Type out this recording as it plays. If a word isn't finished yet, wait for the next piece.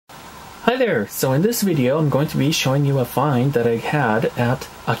Hi there! So in this video I'm going to be showing you a find that I had at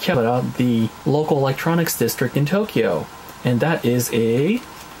Akihabara, the local electronics district in Tokyo. And that is a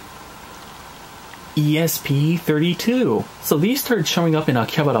ESP32. So these started showing up in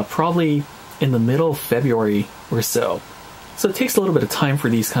Akihabara probably in the middle of February or so. So it takes a little bit of time for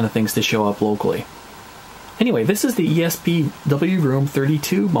these kind of things to show up locally. Anyway, this is the ESP Room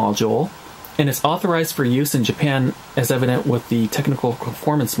 32 module, and it's authorized for use in Japan as evident with the technical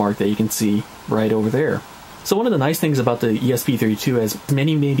conformance mark that you can see right over there. So one of the nice things about the ESP32, as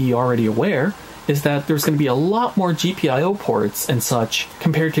many may be already aware, is that there's going to be a lot more GPIO ports and such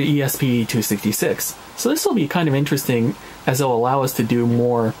compared to ESP266. So this will be kind of interesting as it'll allow us to do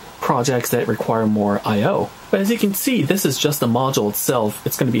more projects that require more I/O. But as you can see, this is just the module itself.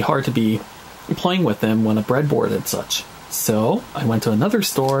 It's going to be hard to be playing with them on a breadboard and such. So I went to another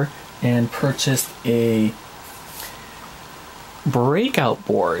store and purchased a Breakout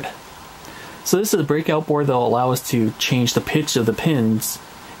Board. So this is a Breakout Board that will allow us to change the pitch of the pins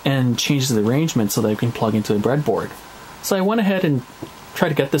and change the arrangement so that we can plug into a breadboard. So I went ahead and tried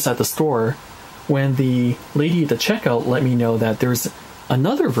to get this at the store when the lady at the checkout let me know that there's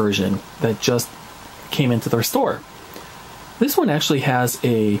another version that just came into their store. This one actually has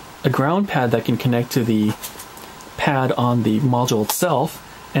a ground pad that can connect to the pad on the module itself,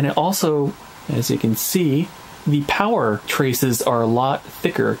 and it also, as you can see, the power traces are a lot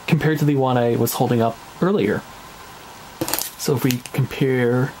thicker compared to the one I was holding up earlier. So if we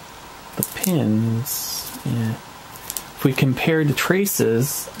compare the pins, if we compare the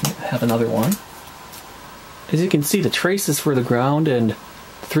traces, I have another one. As you can see, the traces for the ground and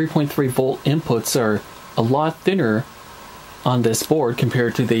 3.3 volt inputs are a lot thinner on this board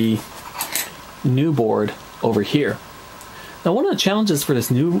compared to the new board over here. Now, one of the challenges for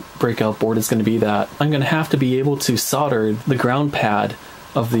this new Breakout Board is going to be that I'm going to have to be able to solder the ground pad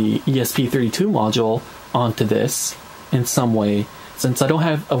of the ESP32 module onto this in some way. Since I don't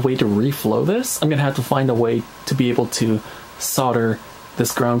have a way to reflow this, I'm going to have to find a way to be able to solder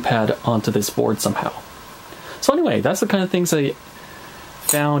this ground pad onto this board somehow. So anyway, that's the kind of things I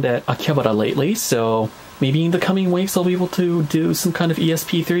found at Akihabara lately, so maybe in the coming weeks I'll be able to do some kind of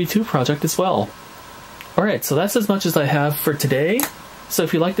ESP32 project as well. Alright, so that's as much as I have for today. So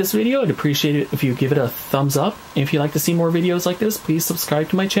if you like this video, I'd appreciate it if you give it a thumbs up. And if you'd like to see more videos like this, please subscribe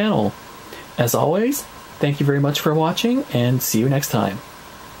to my channel. As always, thank you very much for watching, and see you next time.